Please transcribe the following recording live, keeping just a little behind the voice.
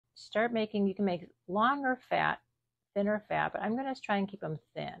start making, you can make longer fat, thinner fat, but I'm going to try and keep them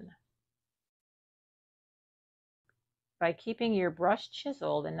thin. By keeping your brush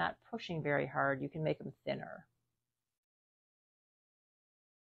chiseled and not pushing very hard, you can make them thinner.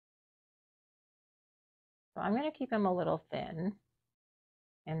 So I'm going to keep them a little thin,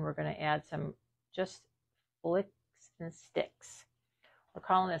 and we're going to add some just flicks and sticks. We're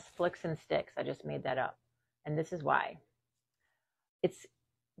calling this flicks and sticks. I just made that up, and this is why.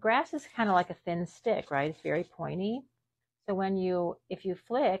 Grass is kind of like a thin stick, right? It's very pointy. So if you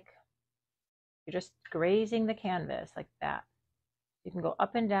flick, you're just grazing the canvas like that. You can go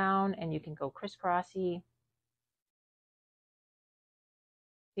up and down, and you can go crisscrossy.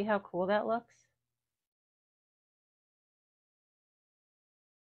 See how cool that looks?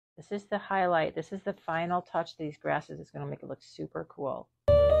 This is the highlight. This is the final touch to these grasses. It's going to make it look super cool.